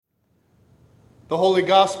The Holy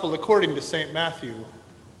Gospel according to St. Matthew.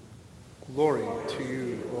 Glory to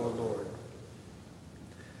you, O Lord.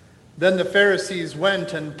 Then the Pharisees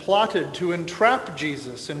went and plotted to entrap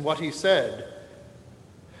Jesus in what he said.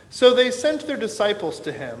 So they sent their disciples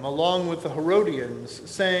to him, along with the Herodians,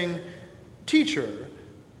 saying, "Teacher,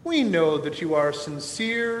 we know that you are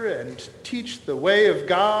sincere and teach the way of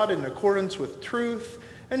God in accordance with truth,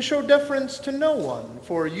 and show deference to no one,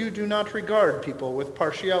 for you do not regard people with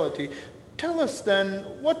partiality. Tell us then,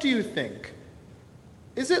 what do you think?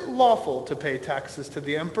 Is it lawful to pay taxes to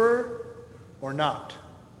the emperor or not?"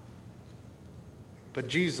 But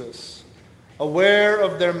Jesus, aware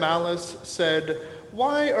of their malice, said,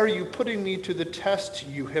 "Why are you putting me to the test,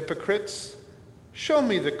 you hypocrites? Show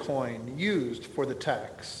me the coin used for the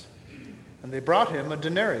tax." And they brought him a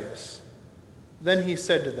denarius. Then he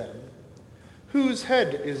said to them, "Whose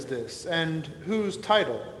head is this, and whose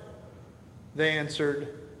title?" They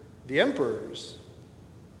answered, "The emperor's."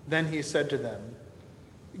 Then he said to them,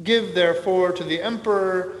 "Give therefore to the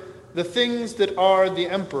emperor the things that are the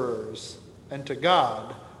emperor's, and to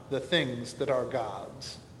God the things that are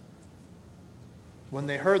God's." When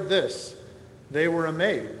they heard this, they were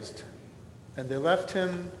amazed, and they left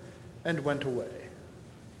him and went away.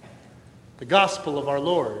 The Gospel of our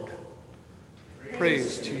Lord.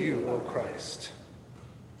 Praise to you, O Christ.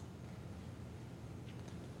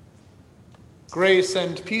 Grace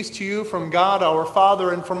and peace to you from God our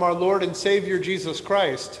Father and from our Lord and Savior Jesus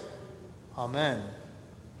Christ. Amen.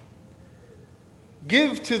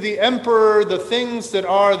 Give to the emperor the things that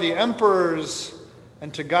are the emperor's,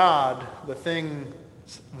 and to God the things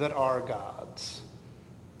that are God's.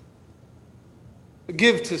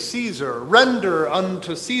 Give to Caesar, render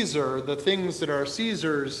unto Caesar the things that are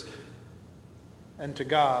Caesar's, and to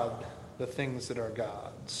God the things that are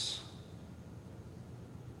God's.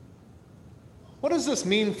 What does this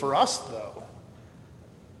mean for us, though?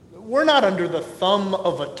 We're not under the thumb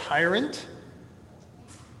of a tyrant,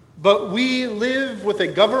 but we live with a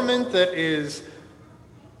government that is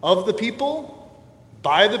of the people,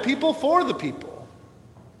 by the people, for the people.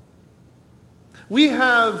 We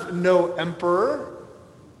have no emperor,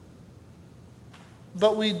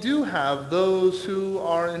 but we do have those who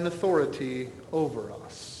are in authority over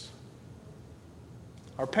us.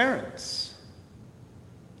 Our parents,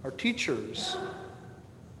 our teachers,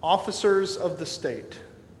 officers of the state.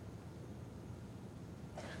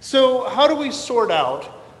 So how do we sort out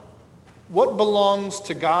what belongs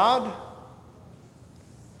to God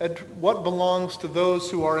and what belongs to those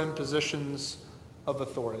who are in positions of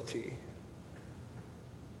authority?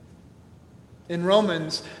 In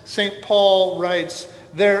Romans, St. Paul writes,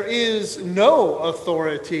 "There is no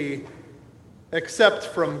authority except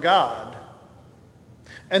from God.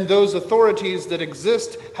 And those authorities that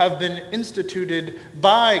exist have been instituted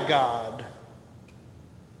by God."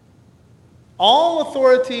 All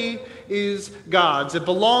authority is God's. It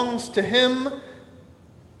belongs to him,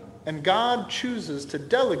 and God chooses to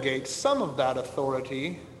delegate some of that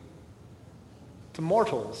authority to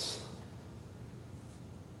mortals,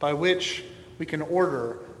 by which we can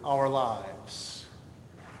order our lives.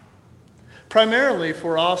 Primarily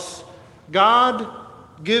for us, God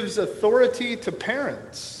gives authority to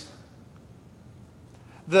parents.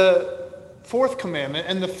 The fourth commandment,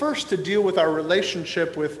 and the first to deal with our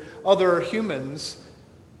relationship with other humans,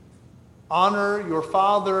 honor your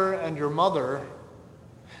father and your mother,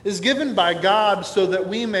 is given by God so that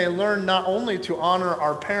we may learn not only to honor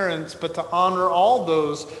our parents, but to honor all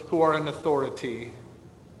those who are in authority.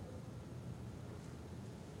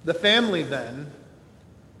 The family then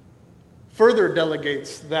further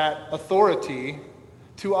delegates that authority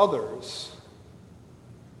to others.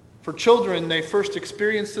 For children, they first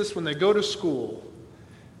experience this when they go to school,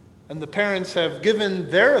 and the parents have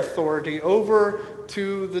given their authority over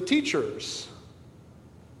to the teachers,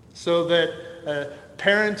 so that a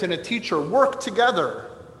parent and a teacher work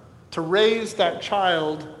together to raise that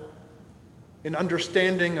child in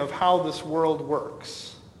understanding of how this world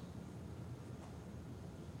works.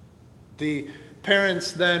 The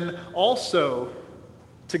parents then also,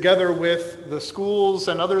 together with the schools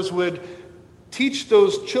and others, would teach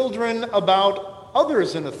those children about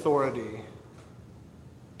others in authority,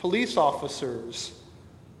 police officers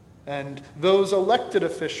and those elected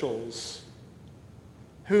officials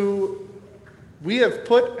who we have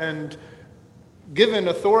put and given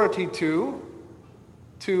authority to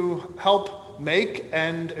help make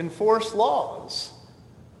and enforce laws.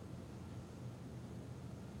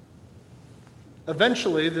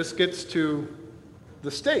 Eventually, this gets to the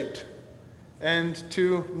state and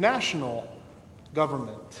to national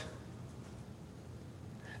government.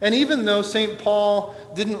 And even though St. Paul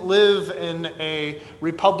didn't live in a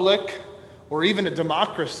republic or even a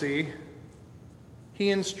democracy, he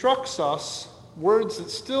instructs us words that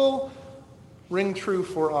still ring true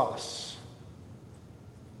for us.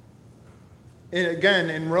 And again,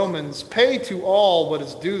 in Romans, pay to all what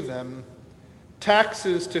is due them,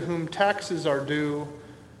 taxes to whom taxes are due,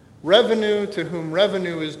 revenue to whom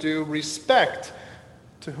revenue is due, respect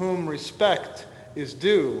to whom respect is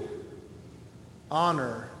due,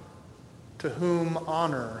 honor to whom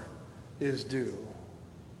honor is due.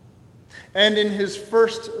 And in his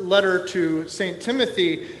first letter to St.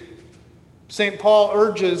 Timothy, St. Paul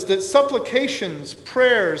urges that supplications,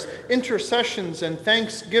 prayers, intercessions, and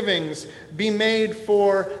thanksgivings be made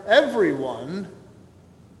for everyone,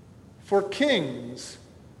 for kings,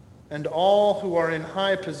 and all who are in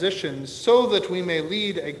high positions, so that we may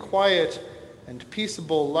lead a quiet and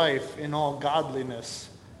peaceable life in all godliness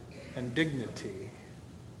and dignity.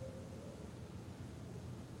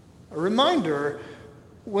 A reminder,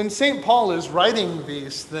 when St. Paul is writing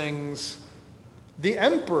these things, the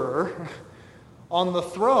emperor on the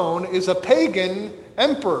throne is a pagan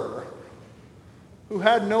emperor who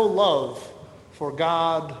had no love for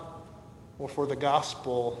God or for the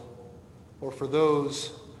gospel or for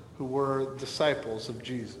those who were disciples of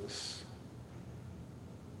Jesus.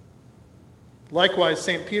 Likewise,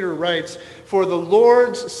 St. Peter writes, "For the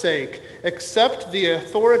Lord's sake, accept the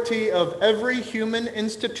authority of every human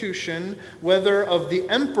institution, whether of the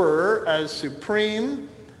emperor as supreme,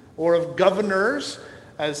 or of governors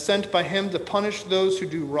as sent by him to punish those who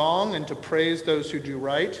do wrong and to praise those who do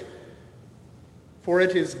right. For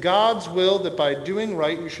it is God's will that by doing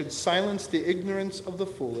right you should silence the ignorance of the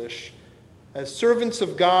foolish. As servants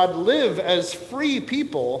of God, live as free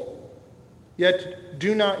people, yet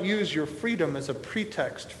do not use your freedom as a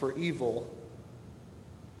pretext for evil.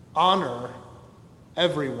 Honor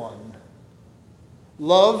everyone.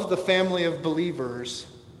 Love the family of believers.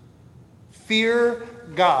 Fear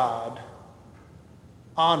God.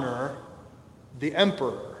 Honor the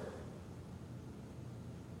emperor."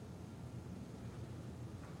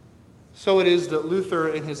 So it is that Luther,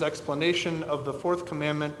 in his explanation of the fourth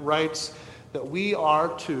commandment, writes that we are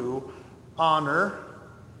to honor,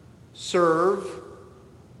 serve,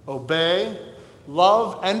 obey,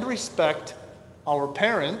 love, and respect our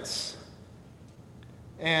parents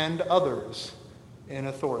and others in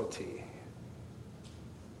authority.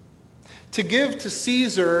 To give to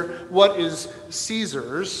Caesar what is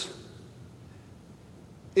Caesar's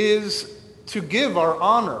is to give our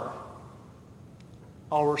honor,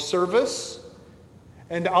 our service,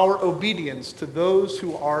 and our obedience to those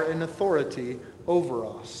who are in authority over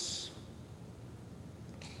us.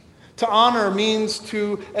 To honor means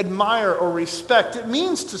to admire or respect. It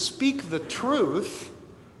means to speak the truth.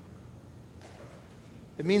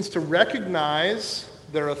 It means to recognize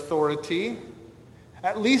their authority,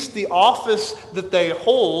 at least the office that they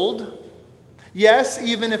hold. Yes,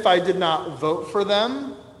 even if I did not vote for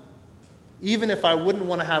them, even if I wouldn't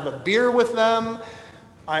want to have a beer with them,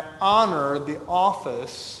 I honor the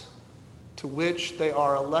office to which they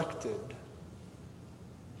are elected.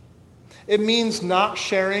 It means not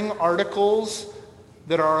sharing articles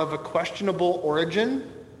that are of a questionable origin.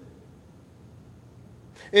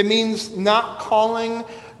 It means not calling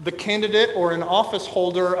the candidate or an office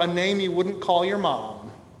holder a name you wouldn't call your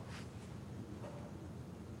mom.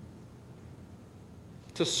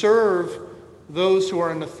 To serve those who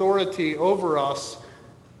are in authority over us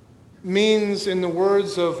means, in the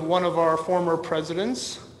words of one of our former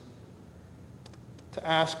presidents, to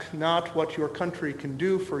ask not what your country can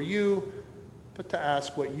do for you, but to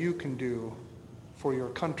ask what you can do for your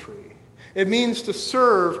country. It means to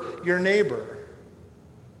serve your neighbor.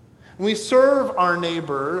 We serve our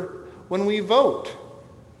neighbor when we vote,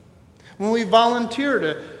 when we volunteer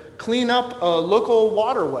to clean up a local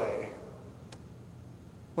waterway,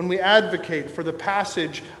 when we advocate for the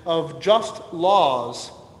passage of just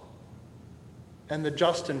laws and the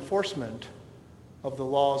just enforcement of the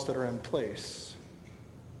laws that are in place.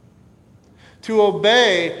 To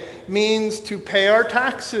obey means to pay our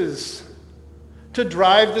taxes, to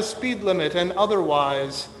drive the speed limit, and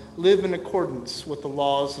otherwise live in accordance with the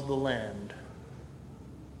laws of the land.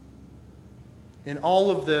 In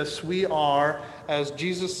all of this, we are, as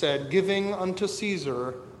Jesus said, giving unto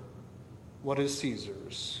Caesar what is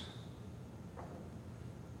Caesar's.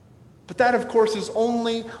 But that, of course, is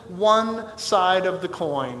only one side of the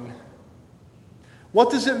coin. What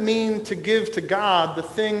does it mean to give to God the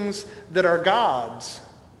things that are God's?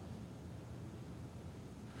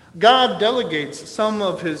 God delegates some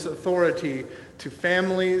of his authority to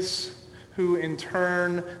families, who in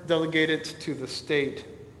turn delegate it to the state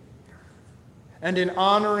And in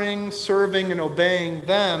honoring, serving, and obeying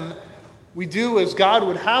them, we do as God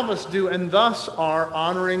would have us do, and thus are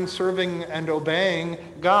honoring, serving, and obeying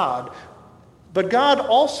God. But God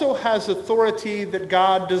also has authority that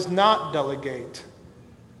God does not delegate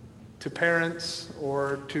to parents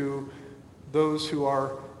or to those who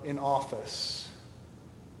are in office.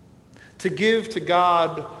 To give to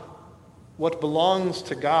God what belongs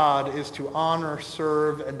to God is to honor,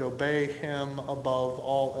 serve, and obey him above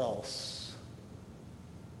all else.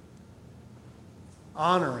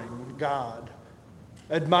 Honoring God,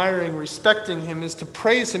 admiring, respecting him is to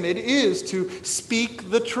praise him. It is to speak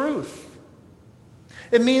the truth.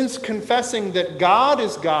 It means confessing that God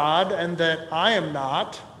is God and that I am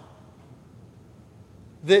not,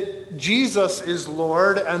 that Jesus is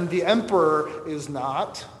Lord and the emperor is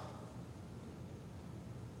not.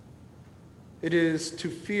 It is to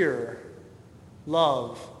fear,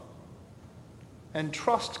 love, and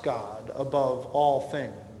trust God above all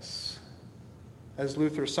things, as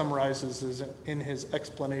Luther summarizes in his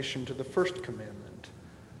explanation to the first commandment.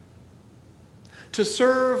 To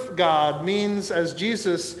serve God means, as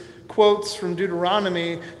Jesus quotes from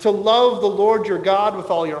Deuteronomy, to love the Lord your God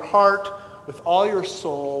with all your heart, with all your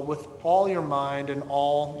soul, with all your mind, and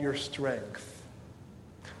all your strength.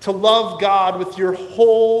 To love God with your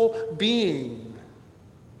whole being.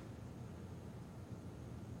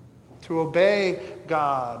 To obey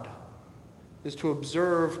God is to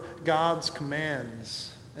observe God's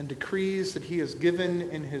commands and decrees that he has given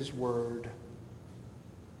in his word.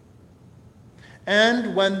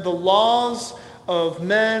 And when the laws of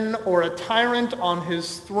men or a tyrant on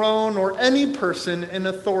his throne or any person in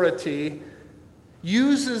authority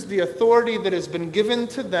uses the authority that has been given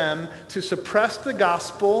to them to suppress the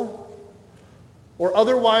gospel or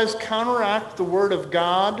otherwise counteract the word of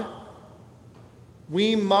God,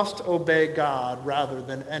 we must obey God rather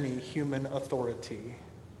than any human authority.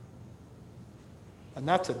 And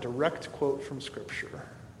that's a direct quote from Scripture.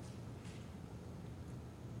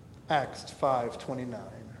 Acts 5:29.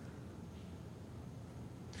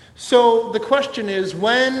 So the question is,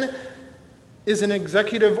 when is an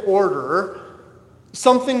executive order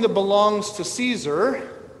something that belongs to Caesar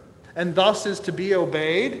and thus is to be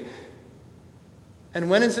obeyed? And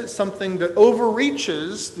when is it something that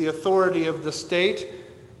overreaches the authority of the state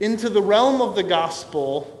into the realm of the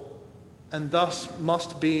gospel and thus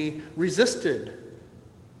must be resisted?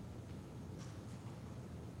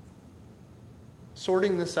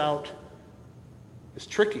 Sorting this out is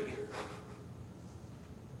tricky.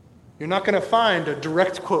 You're not going to find a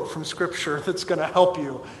direct quote from Scripture that's going to help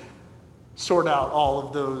you sort out all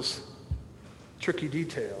of those tricky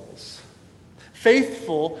details.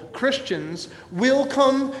 Faithful Christians will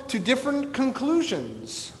come to different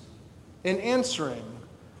conclusions in answering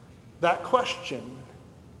that question.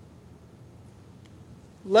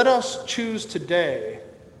 Let us choose today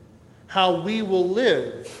how we will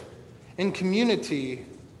live in community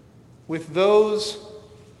with those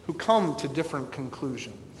who come to different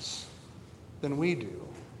conclusions than we do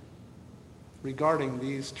regarding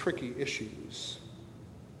these tricky issues.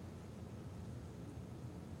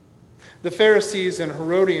 The Pharisees and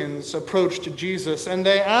Herodians approached Jesus and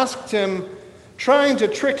they asked him, trying to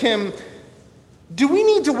trick him, "Do we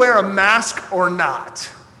need to wear a mask or not?"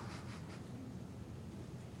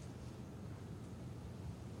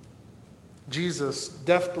 Jesus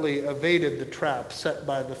deftly evaded the trap set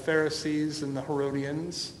by the Pharisees and the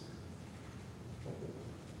Herodians.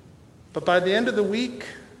 But by the end of the week,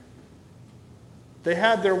 they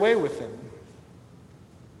had their way with him.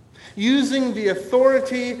 Using the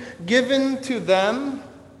authority given to them,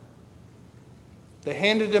 they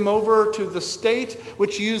handed him over to the state,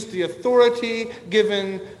 which used the authority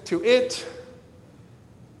given to it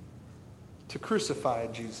to crucify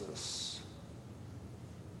Jesus.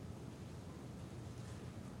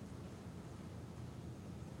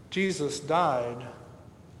 Jesus died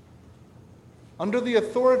under the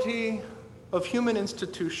authority of human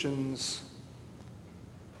institutions,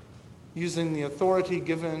 using the authority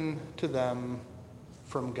given to them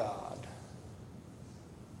from God.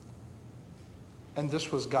 And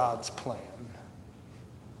this was God's plan,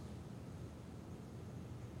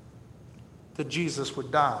 that Jesus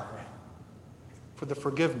would die for the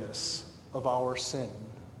forgiveness of our sin.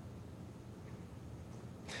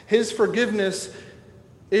 His forgiveness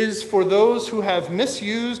is for those who have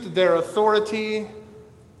misused their authority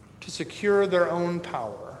to secure their own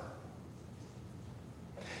power.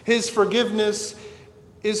 His forgiveness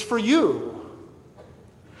is for you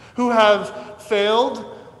who have failed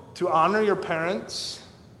to honor your parents,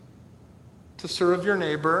 to serve your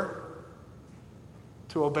neighbor,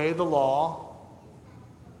 to obey the law.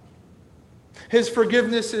 His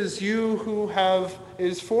forgiveness is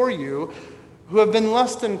for you who have been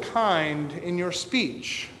less than kind in your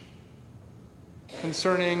speech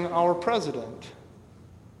concerning our president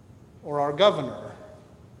or our governor.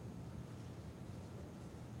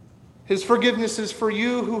 His forgiveness is for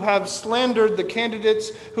you who have slandered the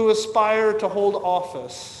candidates who aspire to hold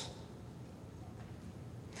office.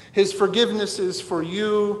 His forgiveness is for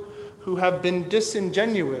you who have been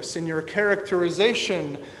disingenuous in your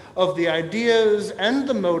characterization of the ideas and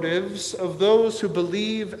the motives of those who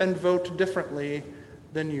believe and vote differently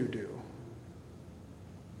than you do.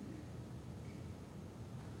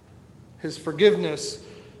 His forgiveness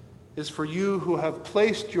is for you who have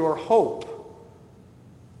placed your hope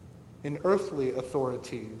in earthly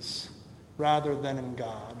authorities rather than in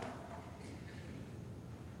God.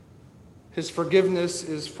 His forgiveness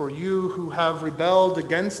is for you who have rebelled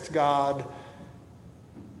against God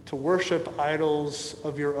to worship idols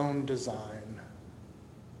of your own design.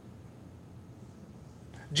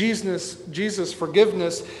 Jesus'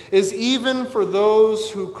 forgiveness is even for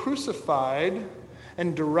those who crucified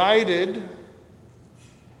and derided,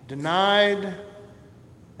 denied,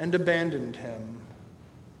 and abandoned him.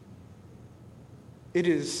 It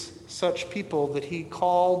is such people that he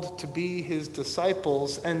called to be his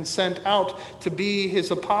disciples and sent out to be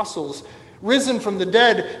his apostles. Risen from the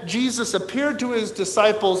dead, Jesus appeared to his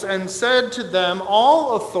disciples and said to them,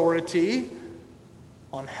 "All authority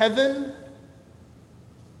in heaven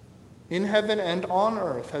and on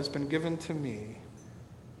earth has been given to me.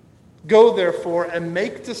 Go, therefore, and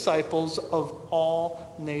make disciples of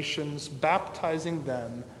all nations, baptizing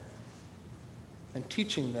them and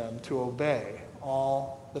teaching them to obey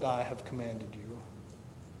all that I have commanded you."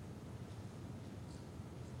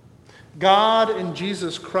 God in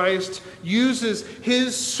Jesus Christ uses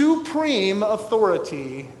his supreme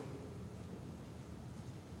authority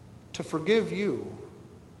to forgive you,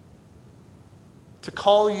 to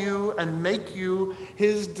call you and make you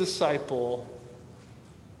his disciple,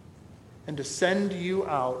 and to send you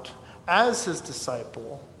out as his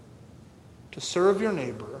disciple to serve your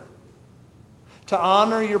neighbor, to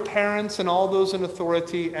honor your parents and all those in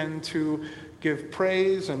authority, and to give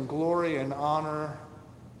praise and glory and honor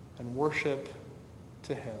and worship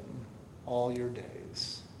to him all your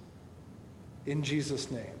days. In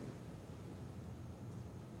Jesus' name,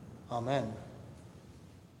 amen.